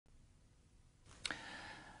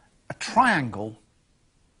triangle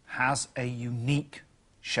has a unique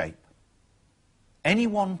shape. Any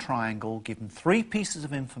one triangle given three pieces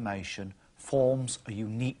of information forms a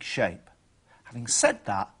unique shape. Having said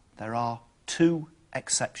that, there are two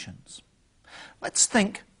exceptions. Let's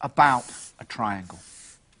think about a triangle.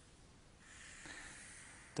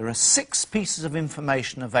 There are 6 pieces of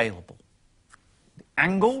information available. The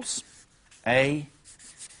angles, A,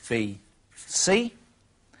 B, C,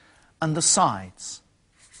 and the sides,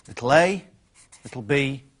 little a, little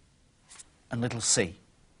b, and little c.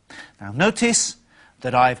 Now notice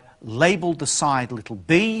that I've labelled the side little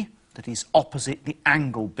b that is opposite the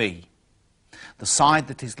angle B. The side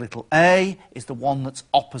that is little a is the one that's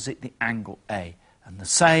opposite the angle A. And the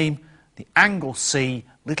same, the angle C,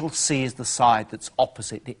 little c is the side that's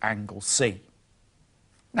opposite the angle C.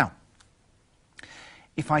 Now,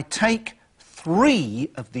 if I take 3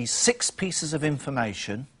 of these 6 pieces of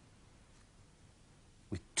information,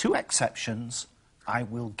 with 2 exceptions, I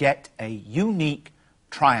will get a unique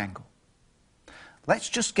triangle. Let's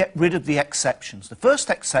just get rid of the exceptions. The first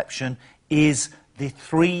exception is the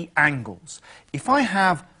 3 angles. If I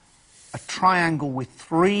have a triangle with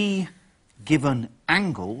 3 given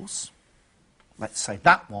angles, let's say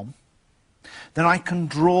that one, then I can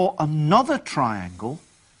draw another triangle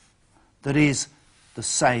that is the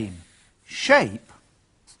same shape,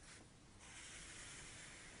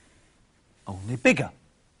 only bigger.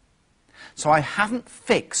 So I haven't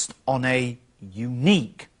fixed on a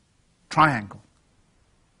unique triangle.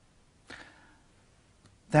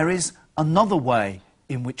 There is another way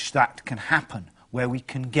in which that can happen, where we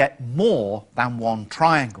can get more than one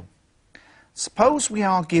triangle. Suppose we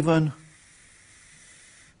are given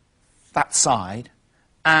that side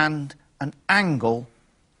and an angle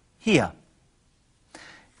here.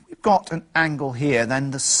 If we've got an angle here,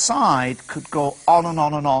 then the side could go on and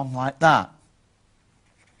on and on like that.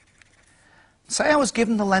 Say I was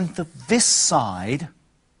given the length of this side,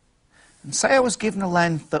 and say I was given a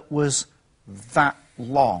length that was that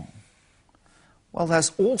long. Well,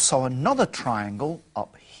 there's also another triangle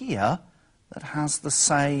up here that has the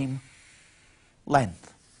same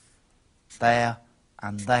length, there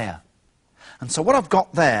and there. And so what I've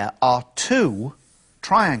got there are 2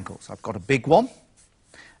 triangles. I've got a big one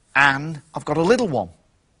and I've got a little one.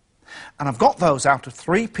 And I've got those out of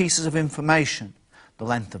 3 pieces of information: the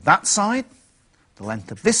length of that side, the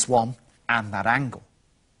length of this one, and that angle.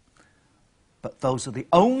 But those are the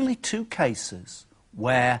only 2 cases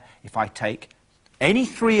where, if I take any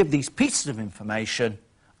 3 of these pieces of information,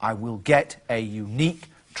 I will get a unique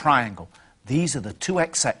triangle. These are the 2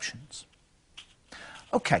 exceptions.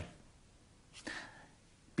 Okay.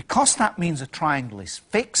 Because that means a triangle is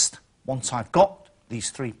fixed, once I've got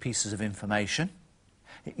these 3 pieces of information,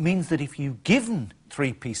 it means that if you're given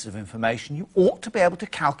 3 pieces of information, you ought to be able to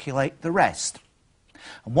calculate the rest.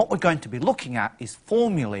 And what we're going to be looking at is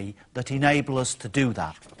formulae that enable us to do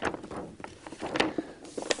that.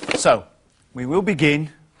 So, we will begin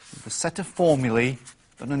with a set of formulae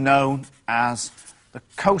that are known as the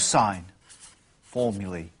cosine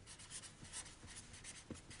formulae.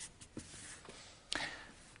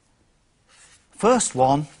 First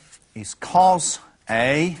one is cos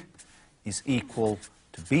A is equal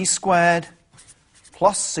to b squared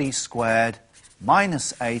plus c squared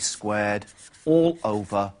minus a squared all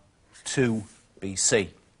over 2bc.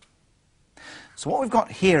 So what we've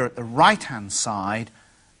got here at the right-hand side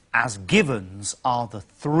as givens are the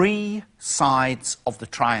 3 sides of the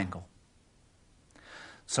triangle.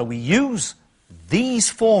 So we use these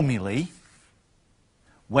formulae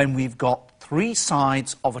when we've got 3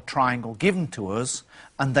 sides of a triangle given to us,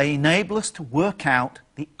 and they enable us to work out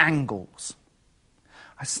the angles.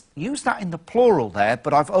 I use that in the plural there,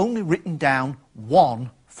 but I've only written down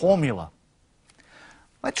one formula.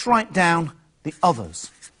 Let's write down the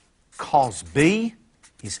others. Cos B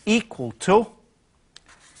is equal to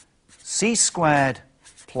c squared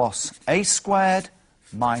plus a squared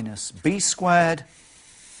minus b squared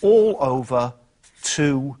all over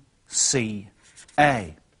 2ca.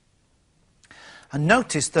 And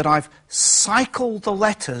notice that I've cycled the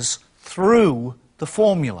letters through the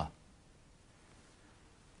formula.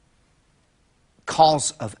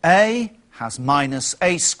 Cos of A has minus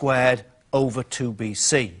a squared over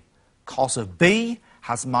 2bc. Cos of B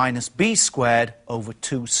has minus b squared over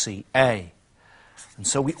 2ca. And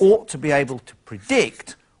so we ought to be able to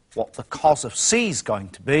predict what the cos of C is going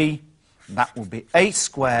to be. And that will be a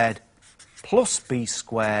squared plus b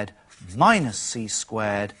squared minus c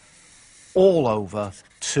squared all over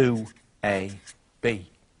 2ab.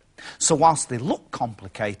 So whilst they look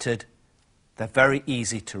complicated, they're very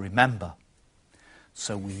easy to remember.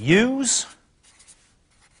 So we use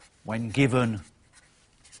when given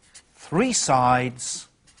 3 sides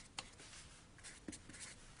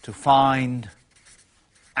to find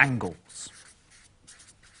angles.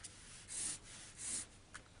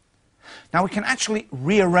 Now we can actually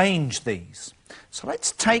rearrange these. So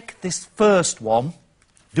let's take this first one,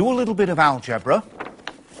 do a little bit of algebra,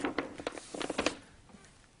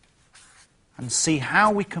 and see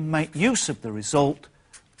how we can make use of the result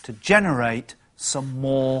to generate some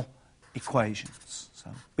more equations.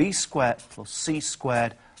 So b squared plus c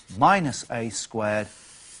squared minus a squared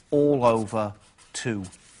all over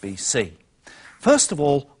 2bc. First of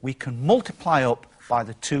all, we can multiply up by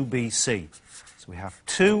the 2bc. So we have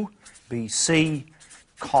 2bc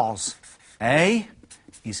cos a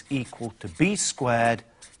is equal to b squared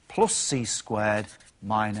plus c squared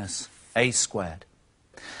minus a squared.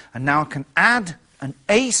 And now I can add an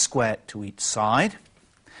a squared to each side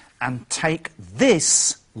and take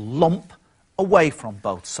this lump away from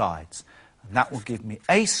both sides. And that will give me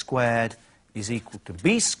a squared is equal to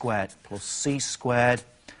b squared plus c squared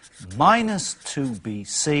minus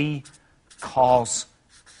 2bc cos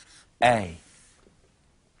a.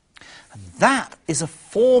 And that is a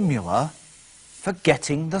formula for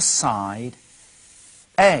getting the side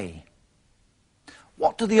A.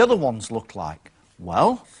 What do the other ones look like?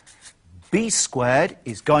 Well, b squared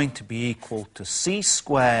is going to be equal to c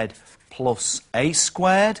squared plus a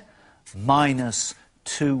squared minus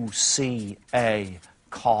 2ca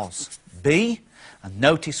cos b. And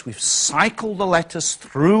notice we've cycled the letters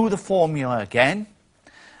through the formula again.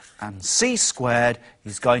 And c squared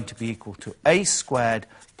is going to be equal to a squared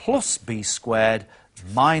plus b squared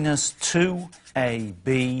minus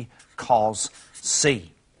 2ab cos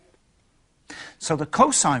c. So the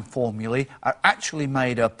cosine formulae are actually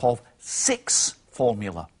made up of 6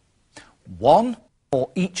 formulae. 1 for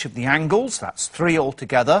each of the angles, that's 3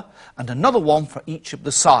 altogether, and another one for each of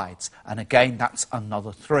the sides, and again that's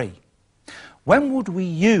another 3. When would we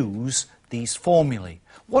use these formulae?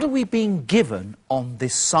 What are we being given on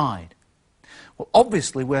this side? Well,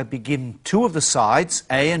 obviously we're being given 2 of the sides,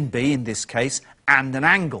 A and B in this case, and an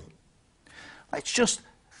angle. Let's just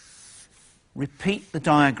repeat the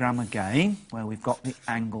diagram again, where we've got the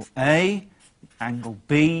angle A, the angle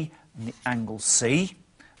B, and the angle C,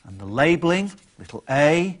 and the labelling, little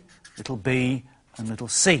a, little b, and little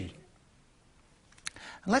c.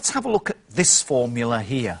 And let's have a look at this formula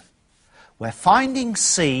here. We're finding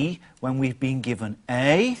c when we've been given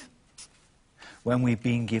A, when we've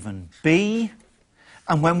been given B,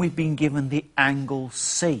 and when we've been given the angle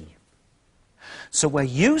C. So we're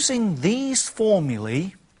using these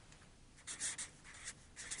formulae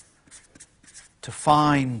to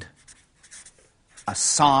find a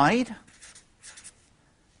side,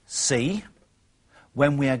 C,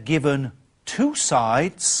 when we are given 2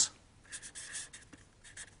 sides,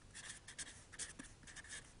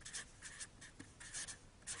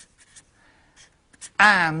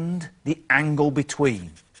 and the angle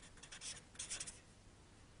between,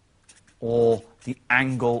 or the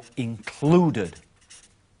angle included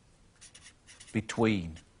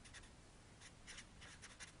between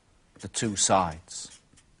the 2 sides.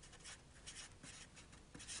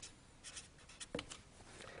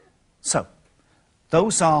 So,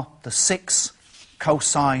 those are the 6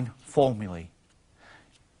 cosine formulae.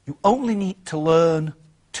 You only need to learn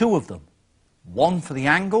 2 of them. 1 for the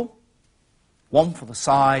angle, 1 for the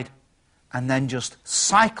side, and then just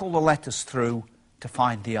cycle the letters through to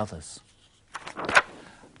find the others.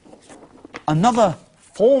 Another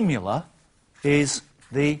formula is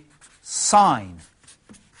the sine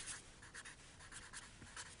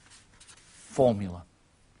formula.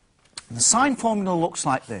 And the sine formula looks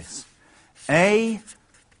like this. A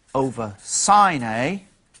over sine A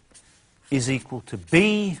is equal to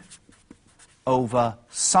B over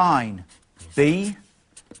sine B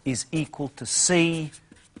is equal to C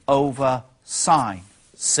over sine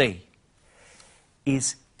C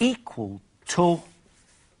is equal to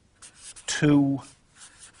 2R.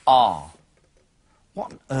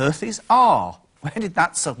 What on earth is R? Where did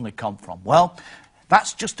that suddenly come from? Well,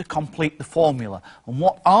 that's just to complete the formula. And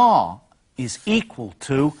what R is equal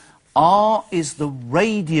to, R is the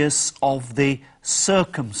radius of the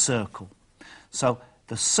circumcircle. So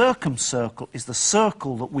the circumcircle is the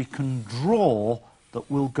circle that we can draw that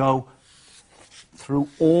will go through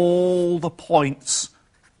all the points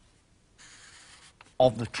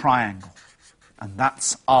of the triangle. And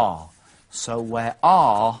that's R. So where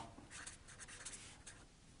R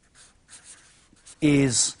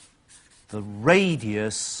is the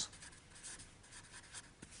radius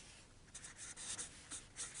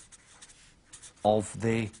of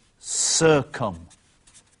the circumcircle.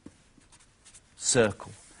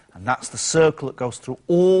 and that's the circle that goes through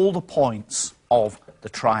all the points of the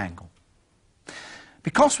triangle.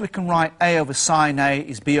 Because we can write A over sine A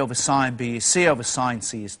is B over sine B is C over sine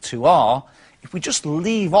C is 2r, if we just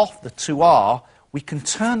leave off the 2r, we can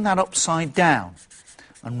turn that upside down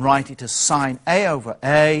and write it as sine A over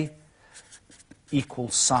A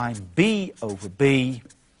equals sine B over B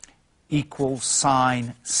equals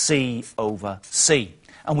sine C over C.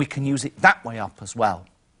 And we can use it that way up as well.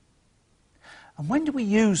 And when do we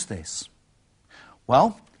use this?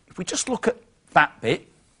 Well, if we just look at that bit,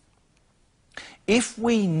 if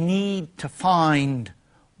we need to find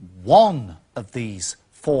one of these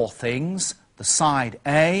four things, the side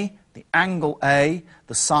A, the angle A,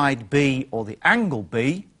 the side B, or the angle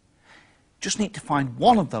B, just need to find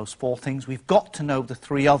one of those four things, we've got to know the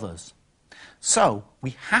three others. So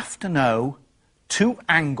we have to know two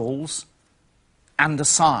angles and a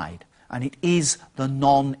side, and it is the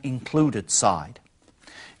non-included side.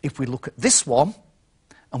 If we look at this one,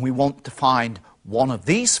 and we want to find one of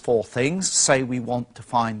these four things, say we want to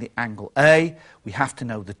find the angle A, we have to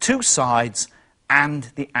know the two sides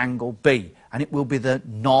and the angle B, and it will be the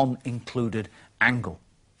non-included angle.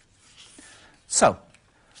 So,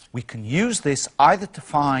 we can use this either to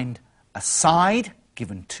find a side,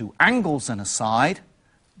 given two angles and a side.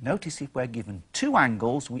 Notice if we're given two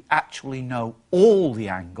angles, we actually know all the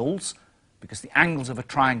angles, because the angles of a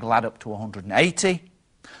triangle add up to 180.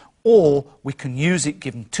 Or we can use it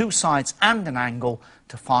given two sides and an angle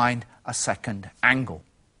to find a second angle.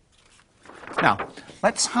 Now,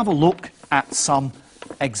 let's have a look at some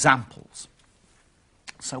examples.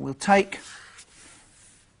 So we'll take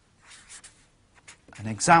an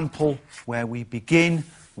example where we begin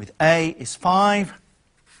with A is 5,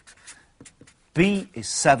 B is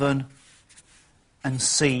 7, and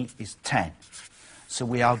C is 10. So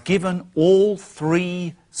we are given all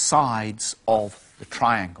three sides of the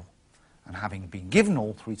triangle. And having been given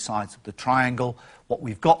all three sides of the triangle, what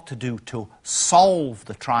we've got to do to solve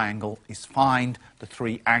the triangle is find the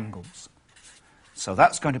three angles. So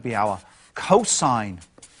that's going to be our cosine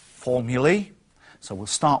formulae. So we'll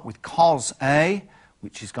start with cos A,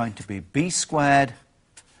 which is going to be B squared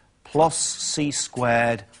plus C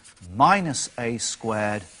squared minus A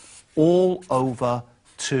squared all over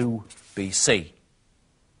 2BC.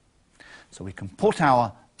 So we can put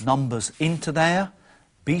our numbers into there.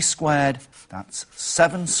 B squared, that's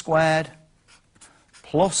 7 squared,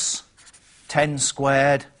 plus 10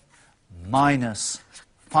 squared, minus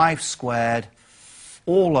 5 squared,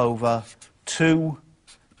 all over 2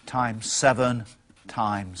 times 7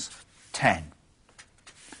 times 10.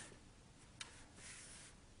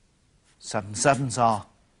 7 sevens are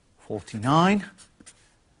 49,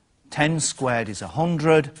 10 squared is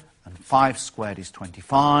 100, and 5 squared is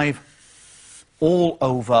 25, all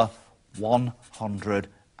over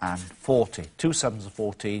 140. 2 sevens are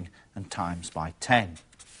 14 and times by 10.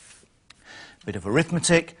 Bit of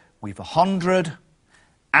arithmetic, we've 100,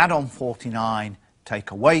 add on 49,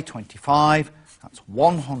 take away 25, that's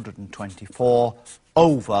 124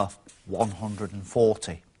 over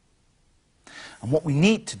 140. And what we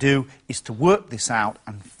need to do is to work this out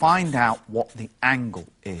and find out what the angle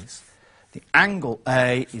is. The angle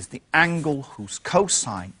A is the angle whose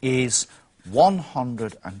cosine is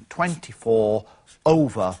 124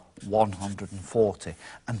 over 140.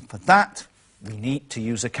 And for that, we need to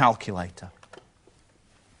use a calculator.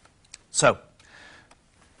 So,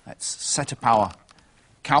 let's set up our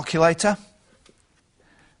calculator.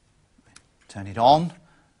 Turn it on.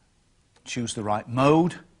 Choose the right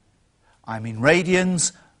mode. I'm in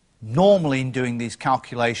radians. Normally, in doing these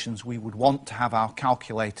calculations, we would want to have our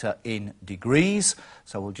calculator in degrees.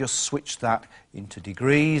 So we'll just switch that into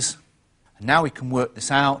degrees. And now we can work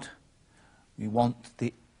this out. We want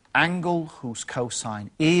the angle whose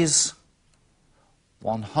cosine is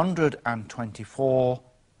 124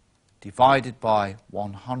 divided by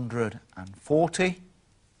 140,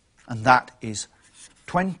 and that is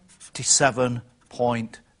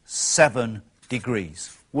 27.7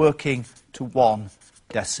 degrees, working to one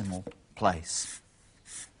decimal place.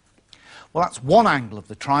 Well, that's one angle of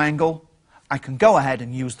the triangle. I can go ahead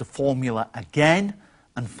and use the formula again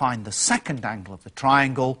and find the second angle of the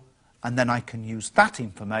triangle, and then I can use that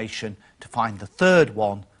information to find the third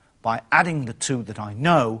one by adding the two that I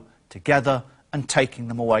know together and taking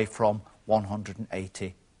them away from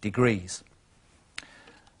 180 degrees.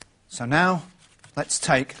 So now let's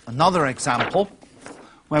take another example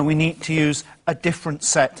where we need to use a different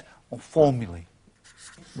set of formulae.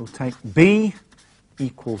 We'll take B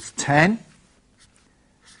equals 10,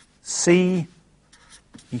 C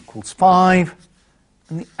equals 5,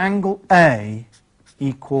 and the angle A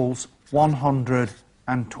equals 180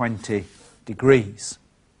 120 degrees.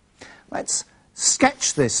 Let's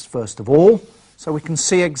sketch this first of all so we can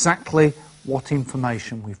see exactly what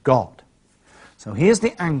information we've got. So here's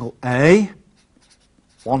the angle A,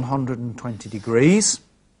 120 degrees.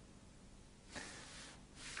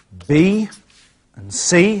 B and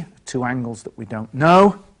C, two angles that we don't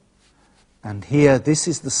know. And here, this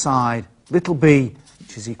is the side little b,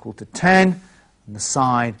 which is equal to 10, and the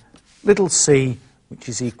side little c, which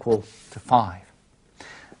is equal to 5.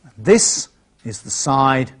 And this is the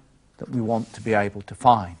side that we want to be able to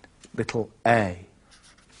find, little a.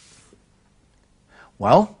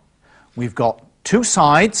 Well, we've got two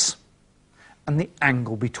sides and the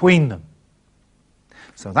angle between them.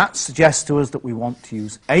 So that suggests to us that we want to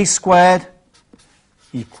use a squared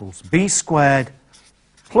equals b squared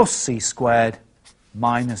plus c squared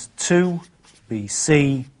minus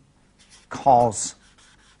 2bc cos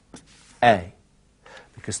a.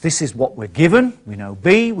 Because this is what we're given. We know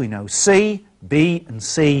b, we know c, b and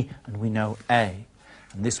c, and we know a.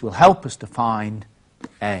 And this will help us to find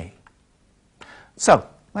a. So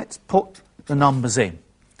let's put the numbers in.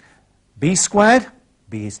 B squared,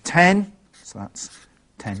 b is 10, so that's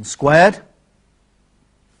 10 squared.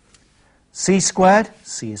 C squared,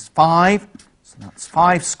 c is 5, so that's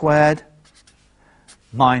 5 squared,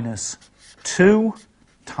 minus 2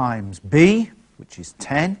 times b, which is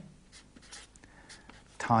 10,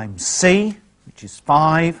 times c, which is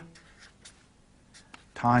 5,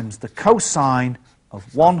 times the cosine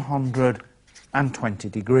of 120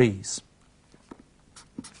 degrees.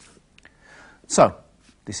 So,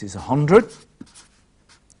 this is 100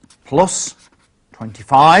 plus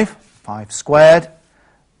 25, 5 squared,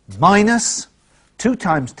 minus 2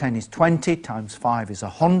 times 10 is 20, times 5 is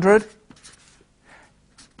 100,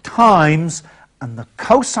 times, and the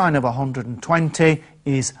cosine of 120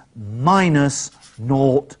 is minus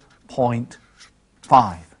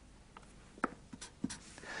 0.5.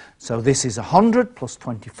 So this is 100 plus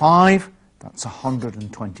 25, that's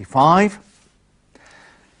 125.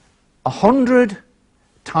 100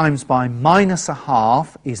 times by minus a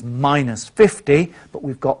half is minus 50, but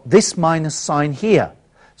we've got this minus sign here.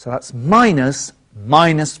 So that's minus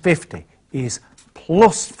 50 is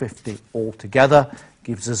plus 50 altogether,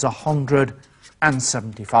 gives us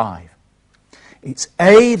 175. It's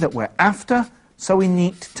a that we're after, so we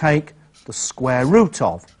need to take the square root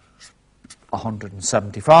of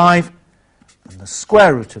 175, and the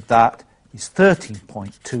square root of that is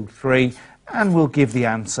 13.23, and we'll give the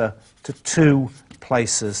answer to 2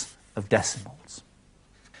 places of decimals.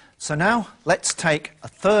 So now let's take a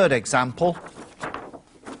third example.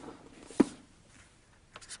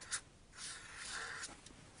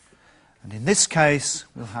 And in this case,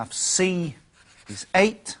 we'll have C is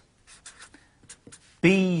 8,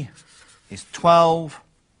 B is 12,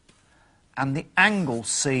 and the angle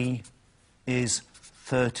C is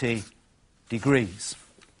 30 degrees.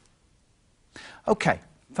 Okay,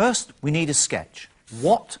 first we need a sketch.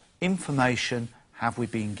 What information have we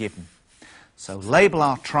been given? So label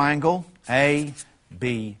our triangle A,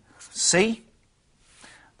 B, C.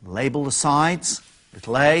 Label the sides,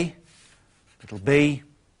 little a, little b,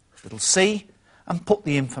 little c, and put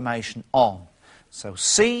the information on. So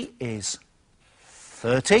C is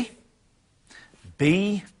 30,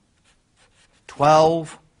 B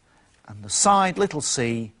 12, and the side little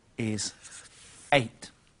c is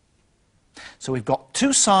 8. So we've got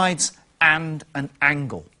two sides and an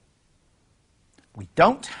angle. We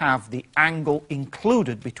don't have the angle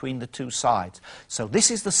included between the two sides. So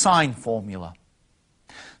this is the sine formula.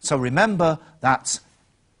 So remember, that's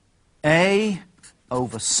A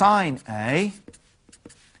over sine A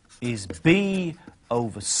is B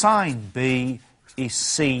over sine B is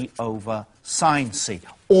C over sine C.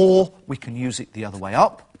 Or we can use it the other way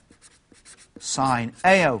up. Sine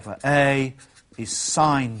A over A is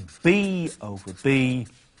sine B over B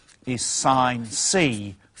is sine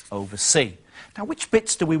C over C. Now, which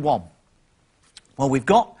bits do we want? Well, we've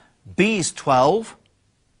got B is 12,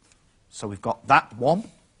 so we've got that one.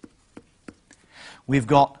 We've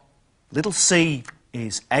got little c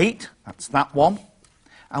is 8, that's that one.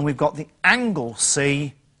 And we've got the angle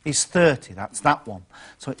C is 30, that's that one.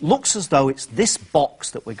 So it looks as though it's this box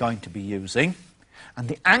that we're going to be using, and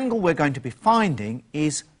the angle we're going to be finding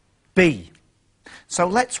is B. So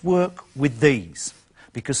let's work with these,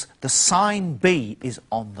 because the sine B is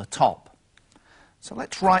on the top. So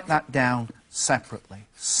let's write that down separately.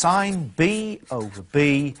 Sine B over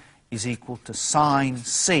B is equal to sine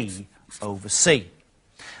C over C.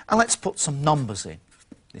 And let's put some numbers in.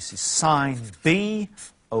 This is sine B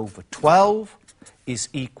over 12 is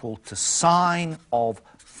equal to sine of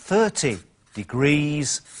 30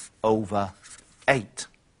 degrees over 8.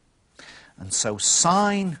 And so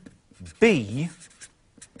sine B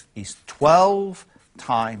is 12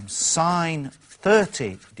 times sine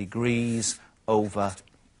 30 degrees over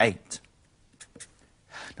 8.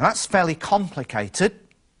 Now that's fairly complicated,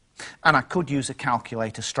 and I could use a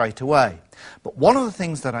calculator straight away. But one of the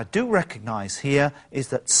things that I do recognise here is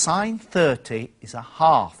that sine 30 is a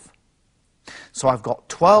half. So I've got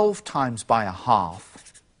 12 times by a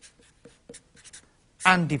half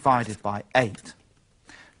and divided by 8.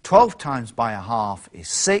 12 times by a half is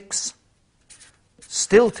 6,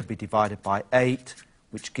 still to be divided by 8,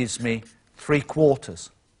 which gives me 3/4,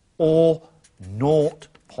 or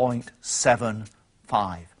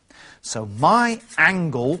 0.75. So my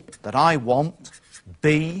angle that I want,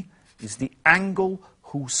 B, is the angle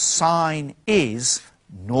whose sine is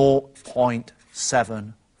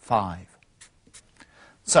 0.75.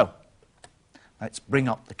 So, let's bring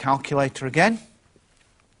up the calculator again.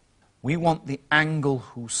 We want the angle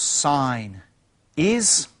whose sine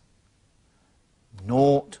is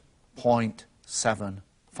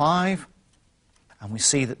 0.75, and we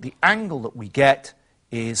see that the angle that we get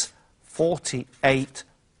is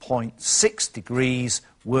 48.6 degrees,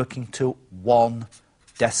 working to 1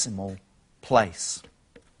 decimal place.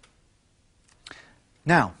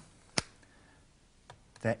 Now,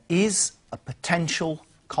 there is a potential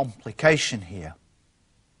complication here.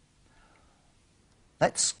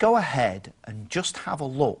 Let's go ahead and just have a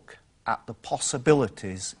look at the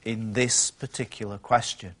possibilities in this particular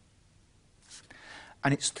question.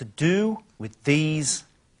 And it's to do with these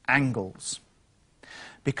angles.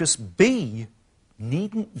 Because B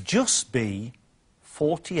needn't just be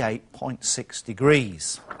 48.6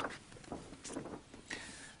 degrees.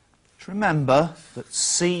 Remember that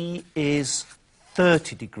C is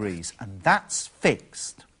 30 degrees, and that's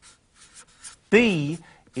fixed. B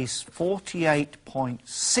is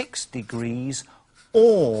 48.6 degrees,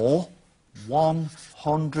 or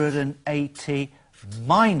 180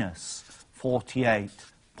 minus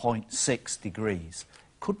 48.6 degrees.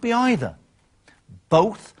 Could be either.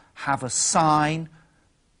 Both have a sine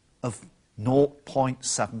of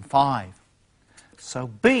 0.75. So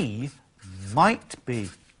B might be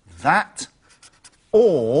that,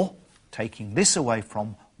 or, taking this away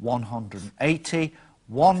from 180,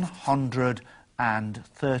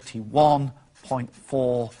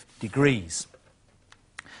 131.4 degrees.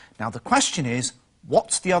 Now the question is,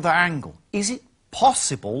 what's the other angle? Is it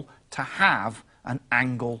possible to have an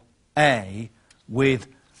angle A with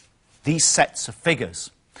these sets of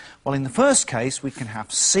figures? Well, in the first case, we can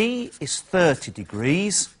have C is 30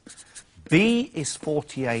 degrees, B is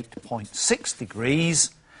 48.6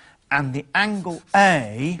 degrees, and the angle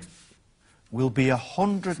A will be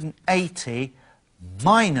 180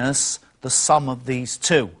 minus the sum of these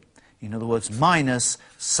two. In other words, minus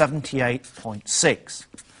 78.6.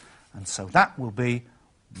 And so that will be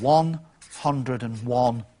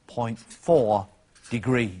 101.4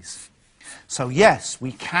 degrees. So yes,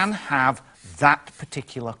 we can have that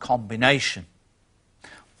particular combination.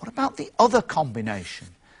 What about the other combination?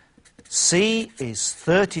 C is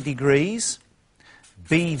 30 degrees.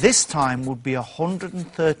 B this time would be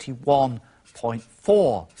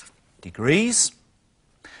 131.4 degrees.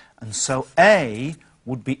 And so A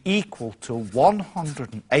would be equal to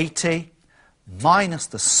 180 minus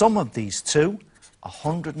the sum of these two,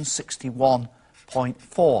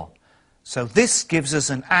 161.4. So this gives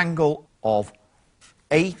us an angle of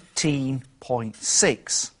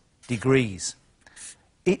 18.6 degrees.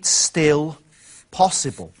 It's still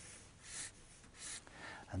possible.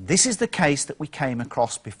 And this is the case that we came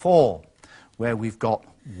across before, where we've got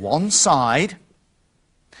one side,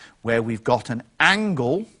 where we've got an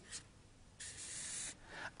angle,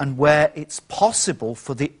 and where it's possible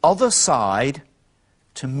for the other side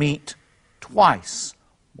to meet twice,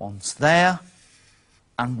 once there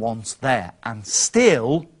and once there, and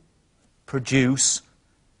still produce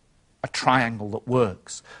a triangle that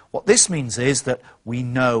works. What this means is that we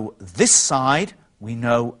know this side, we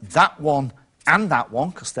know that one and that one,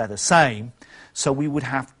 because they're the same, so we would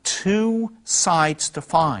have two sides to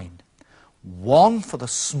find. One for the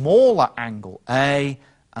smaller angle A,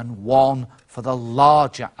 and one for the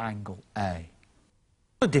larger angle A.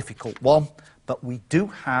 A difficult one, but we do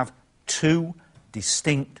have two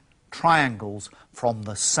distinct triangles from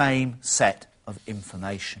the same set of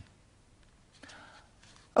information.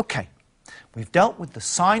 Okay, we've dealt with the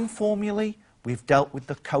sine formulae, we've dealt with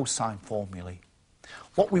the cosine formulae.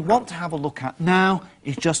 What we want to have a look at now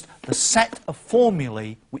is just the set of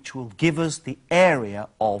formulae which will give us the area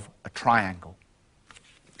of a triangle.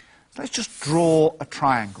 So let's just draw a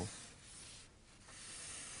triangle.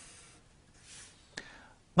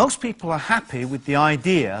 Most people are happy with the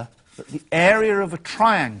idea that the area of a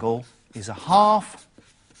triangle is a half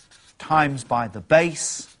times by the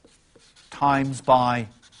base times by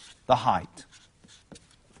the height.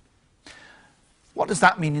 What does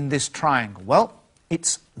that mean in this triangle? Well,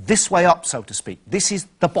 it's this way up, so to speak. This is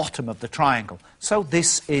the bottom of the triangle. So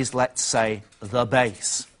this is, let's say, the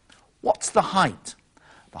base. What's the height?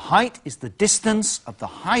 The height is the distance of the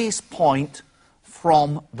highest point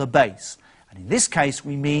from the base. And in this case,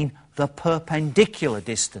 we mean the perpendicular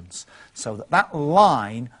distance, so that that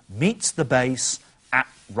line meets the base at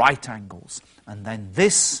right angles. And then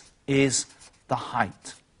this is the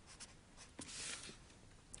height.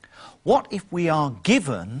 What if we are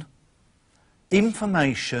given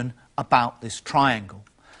information about this triangle?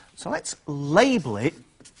 So let's label it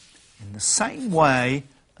in the same way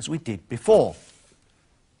as we did before.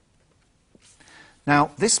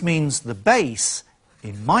 Now, this means the base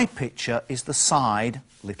in my picture is the side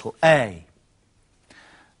little a.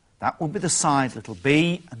 That will be the side little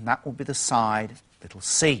b, and that will be the side little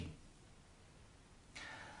c.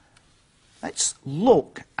 Let's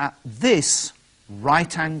look at this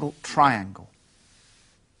right-angled triangle.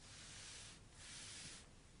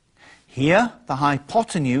 Here, the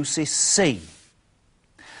hypotenuse is c.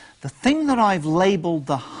 The thing that I've labelled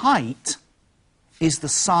the height is the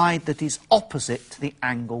side that is opposite to the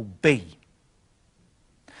angle b.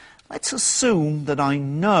 Let's assume that I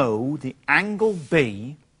know the angle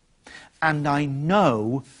b and I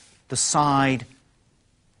know the side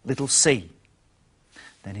little c.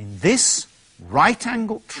 Then in this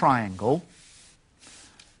right-angled triangle,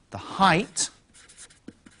 the height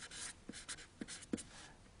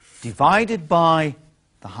divided by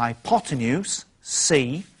the hypotenuse,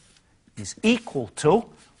 c, is equal to,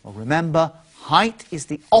 well, remember, height is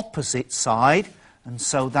the opposite side, and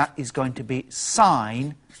so that is going to be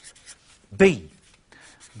sine b.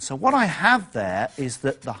 And so what I have there is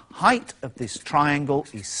that the height of this triangle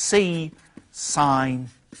is c sine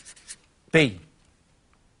b.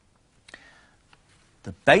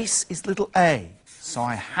 The base is little a, so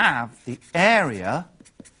I have the area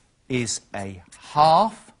is a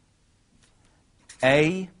half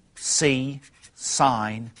AC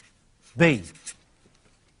sine b.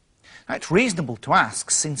 Now, it's reasonable to ask,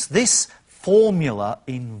 since this formula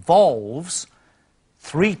involves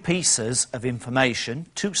three pieces of information,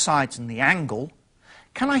 two sides and the angle,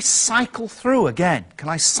 can I cycle through again? Can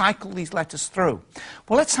I cycle these letters through?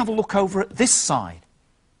 Well, let's have a look over at this side.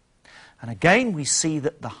 And again, we see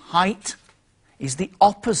that the height is the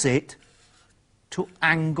opposite to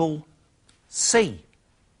angle C,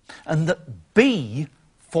 and that B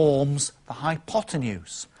forms the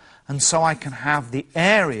hypotenuse. And so I can have the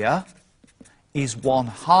area is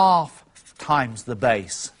 1/2 times the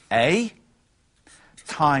base A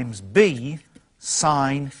times B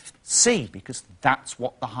sine C, because that's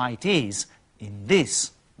what the height is in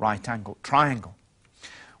this right-angled triangle.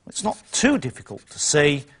 Well, it's not too difficult to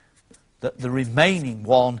see that the remaining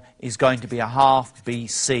one is going to be 1/2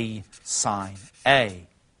 BC sine A.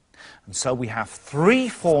 And so we have three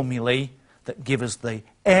formulae that give us the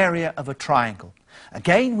area of a triangle.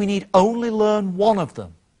 Again, we need only learn one of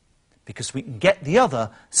them, because we can get the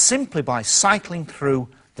other simply by cycling through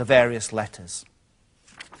the various letters.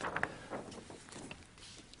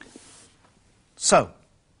 So,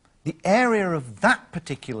 the area of that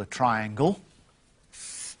particular triangle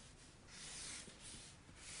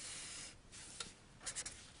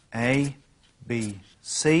A, B,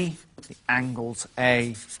 C, the angles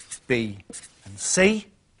A, B, and C.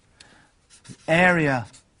 The area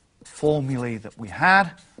formulae that we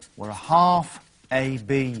had were 1/2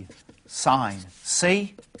 AB sine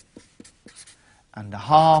C and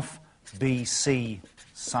 1/2 BC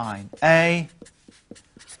sine A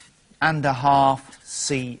and 1/2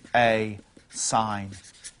 CA sine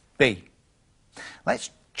B. Let's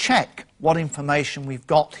check what information we've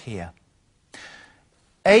got here.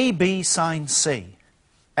 AB sine C,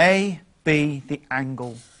 AB the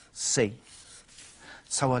angle C.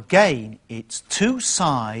 So again, it's two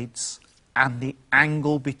sides and the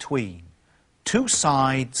angle between. Two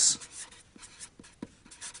sides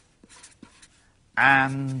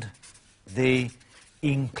and the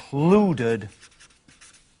included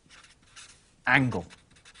angle.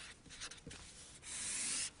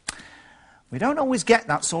 We don't always get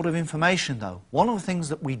that sort of information, though. One of the things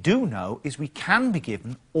that we do know is we can be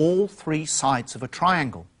given all three sides of a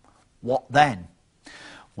triangle. What then?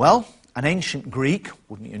 Well, an ancient Greek,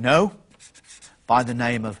 wouldn't you know, by the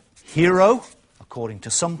name of Hero, according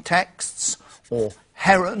to some texts, or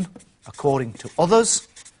Heron, according to others,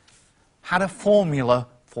 had a formula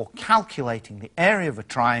for calculating the area of a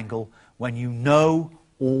triangle when you know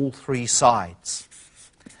all three sides.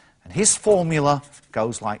 And his formula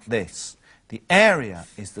goes like this. The area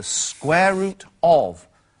is the square root of,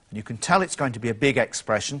 and you can tell it's going to be a big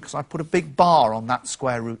expression because I put a big bar on that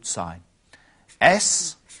square root sign,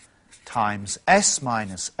 S times S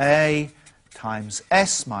minus A times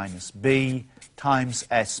S minus B times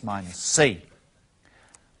S minus C.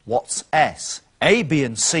 What's S? A, B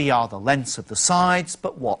and C are the lengths of the sides,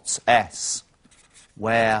 but what's S?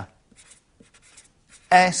 Where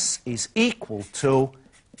S is equal to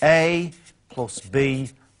A plus B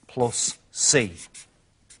plus C,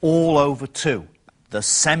 all over 2, the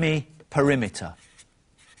semi-perimeter.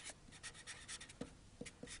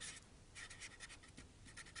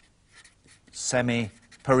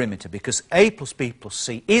 Semi-perimeter, because A plus B plus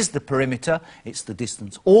C is the perimeter, it's the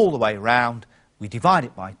distance all the way round. We divide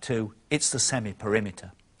it by 2, it's the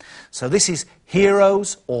semi-perimeter. So this is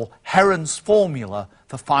Hero's or Heron's formula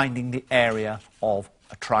for finding the area of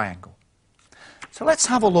a triangle. So let's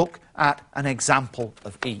have a look at an example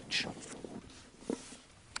of each.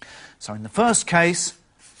 So in the first case,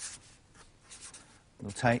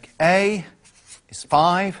 we'll take A is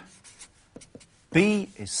 5, B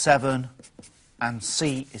is 7, and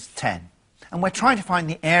C is 10. And we're trying to find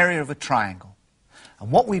the area of a triangle.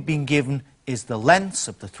 And what we've been given is the lengths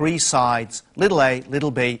of the three sides, little a,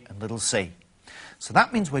 little b, and little c. So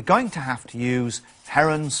that means we're going to have to use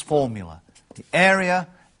Heron's formula. The area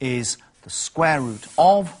is the square root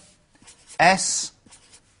of S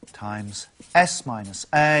times S minus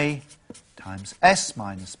A times S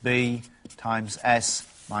minus B times S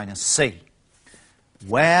minus C,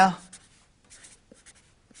 where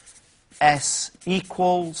S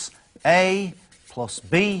equals A plus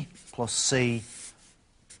B plus C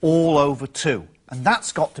all over 2. And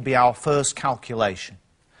that's got to be our first calculation.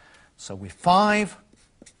 So we're 5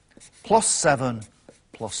 plus 7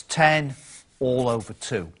 plus 10 all over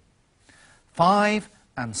 2. 5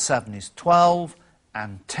 and 7 is 12,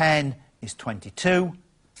 and 10 is 22.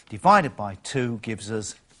 Divided by 2 gives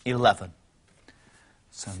us 11.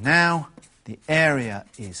 So now the area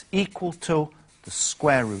is equal to the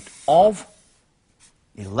square root of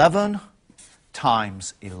 11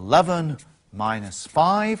 times 11 minus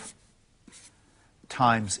 5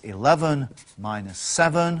 times 11 minus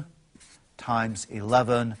 7 times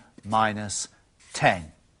 11 minus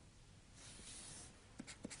 10,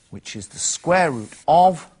 which is the square root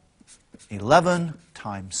of 11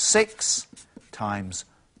 times 6 times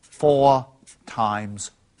 4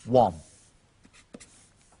 times 1.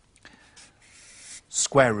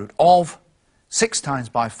 Square root of 6 times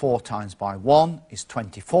by 4 times by 1 is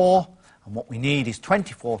 24. And what we need is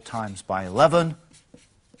 24 times by 11.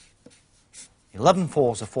 11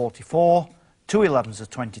 fours are 44, 2 11s are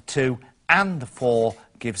 22, and the 4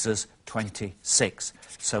 gives us 26.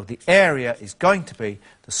 So the area is going to be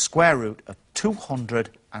the square root of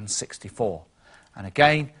 264. And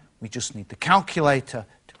again, we just need the calculator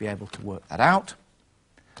to be able to work that out.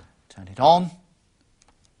 Turn it on,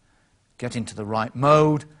 get into the right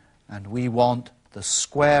mode, and we want the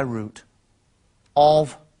square root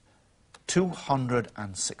of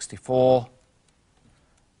 264,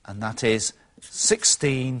 and that is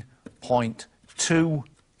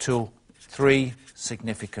 16.223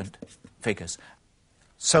 significant figures.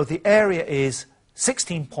 So the area is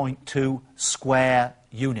 16.2 square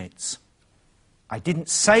units. I didn't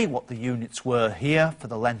say what the units were here for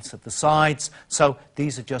the lengths of the sides, so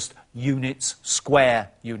these are just units,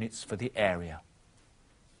 square units for the area.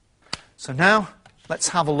 So now let's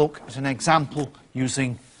have a look at an example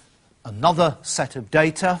using another set of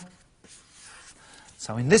data.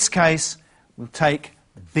 So in this case, we'll take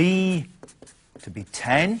B to be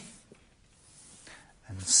 10,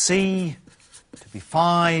 and C to be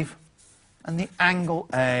 5, and the angle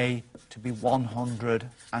A to be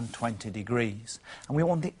 120 degrees. And we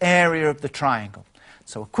want the area of the triangle.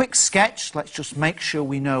 So a quick sketch, let's just make sure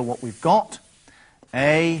we know what we've got.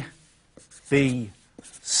 A, B,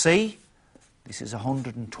 C, this is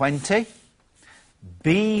 120.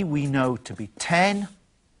 B we know to be 10,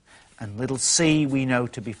 and little c we know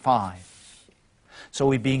to be 5. So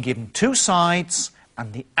we've been given two sides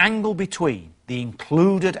and the angle between, the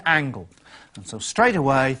included angle. And so straight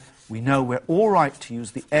away we know we're all right to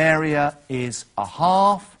use the area is a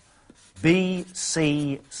half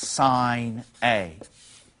BC sine A.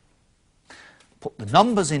 Put the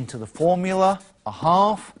numbers into the formula, a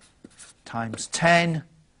half times 10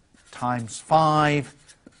 times 5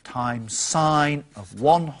 times sine of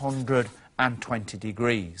 120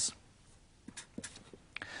 degrees.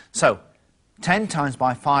 So 10 times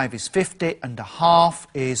by 5 is 50, and a half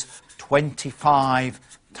is 25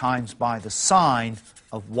 times by the sine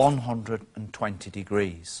of 120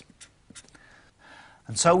 degrees.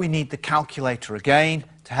 And so we need the calculator again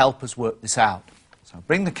to help us work this out. So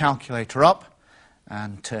bring the calculator up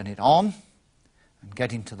and turn it on and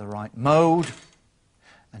get into the right mode.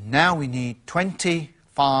 And now we need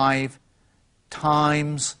 25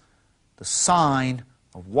 times the sine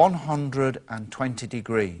of 120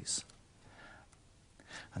 degrees.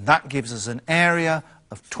 And that gives us an area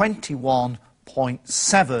of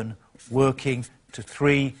 21.7 working to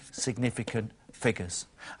 3 significant figures.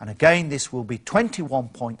 And again, this will be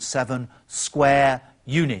 21.7 square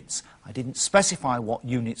units. I didn't specify what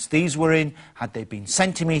units these were in. Had they been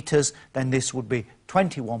centimetres, then this would be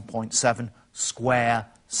 21.7 square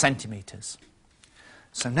centimetres.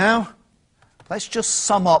 So now, let's just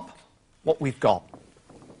sum up what we've got.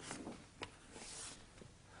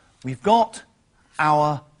 We've got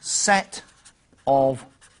our set of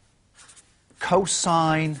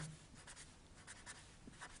cosine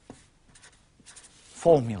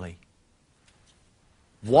formulae.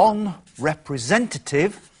 One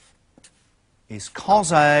representative is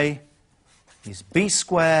cos A is b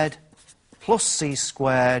squared plus c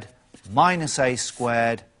squared minus a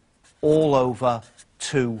squared all over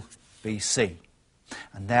 2bc.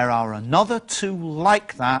 And there are another two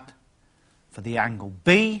like that for the angle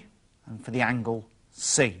B and for the angle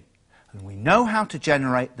C. And we know how to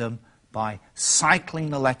generate them by cycling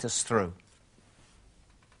the letters through.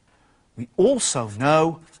 We also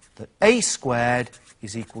know that a squared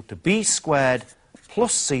is equal to b squared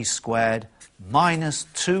plus c squared minus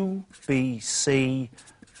 2bc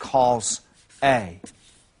cos A.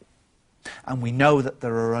 And we know that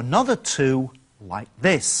there are another two like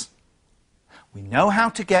this. We know how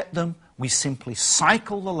to get them. We simply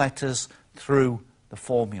cycle the letters through the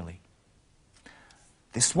formulae.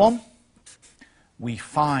 This one, we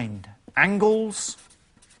find angles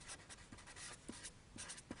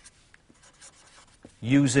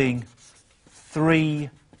using 3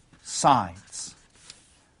 sides.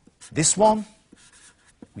 This one,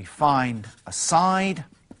 we find a side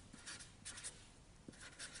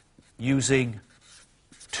using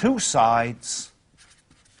 2 sides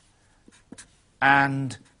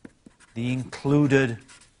and the included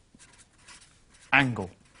angle.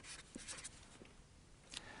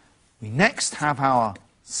 We next have our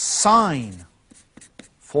sine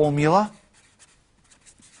formula.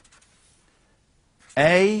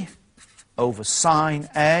 A over sine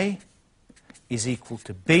A is equal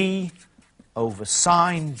to B over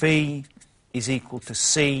sine B is equal to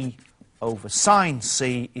C over sine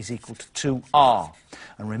C is equal to 2r.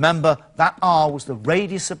 And remember, that r was the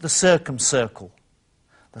radius of the circumcircle,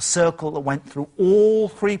 the circle that went through all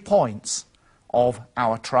 3 points of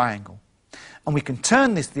our triangle. And we can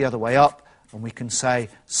turn this the other way up, and we can say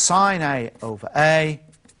sine A over A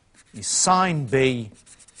is sine B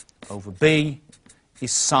over B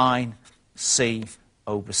is sine C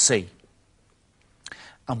over C.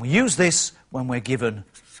 And we use this when we're given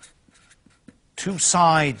 2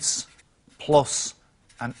 sides plus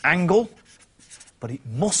an angle, but it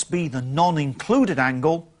must be the non-included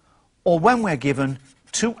angle, or when we're given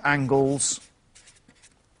 2 angles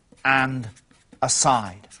and a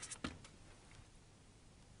side.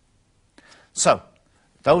 So,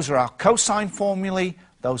 those are our cosine formulae,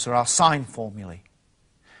 those are our sine formulae.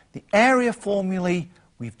 The area formulae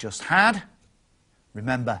we've just had,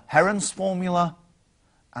 remember Heron's formula,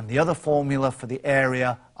 and the other formula for the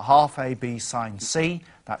area, a half AB sine C,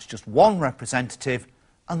 that's just one representative,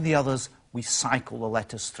 and the others we cycle the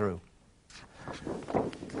letters through.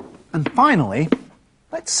 And finally,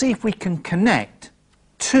 let's see if we can connect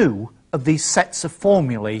 2 of these sets of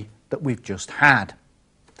formulae that we've just had.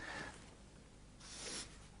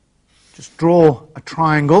 Just draw a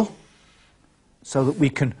triangle so that we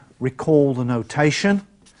can recall the notation.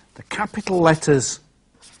 The capital letters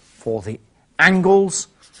for the angles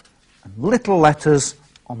and little letters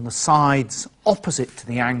on the sides opposite to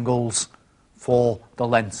the angles for the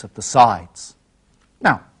lengths of the sides.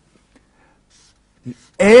 Now, the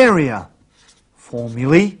area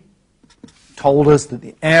formulae told us that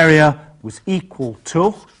the area was equal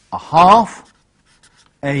to a half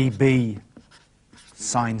AB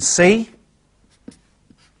sine C,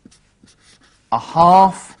 a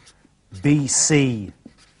half BC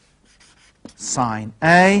sine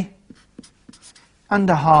A, and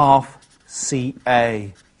a half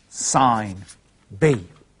CA sine B.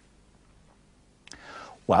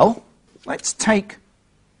 Well, let's take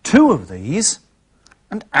 2 of these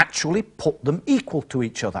and actually put them equal to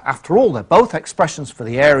each other. After all, they're both expressions for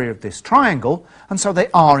the area of this triangle, and so they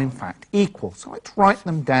are in fact equal. So let's write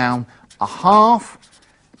them down. A half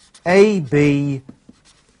AB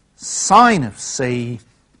sine of C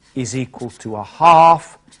is equal to a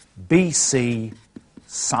half BC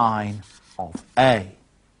sine of A.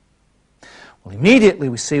 Well, immediately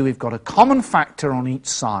we see we've got a common factor on each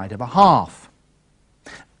side of a half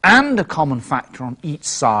and a common factor on each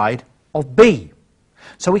side of B.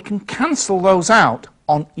 So we can cancel those out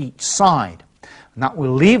on each side. And that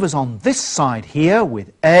will leave us on this side here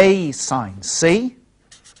with A sine C,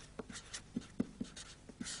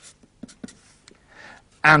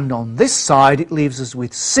 and on this side it leaves us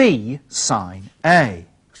with C sine A.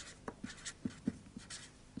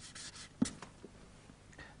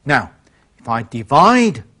 Now, if I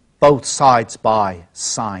divide both sides by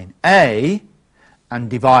sine A and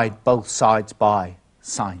divide both sides by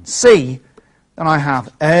sine C, then I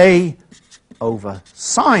have A over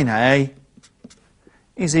sine A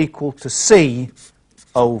is equal to C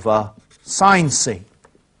over sine C.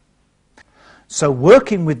 So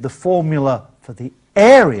working with the formula for the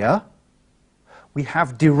area, we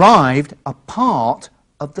have derived a part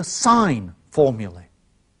of the sine formulae.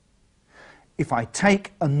 If I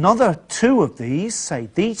take another two of these, say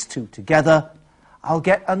these two together, I'll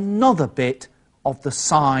get another bit of the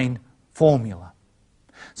sine formula.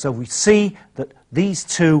 So we see that these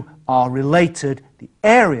two are related, the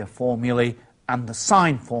area formulae and the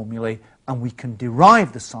sine formulae, and we can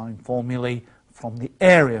derive the sine formulae from the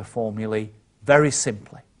area formulae very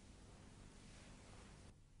simply.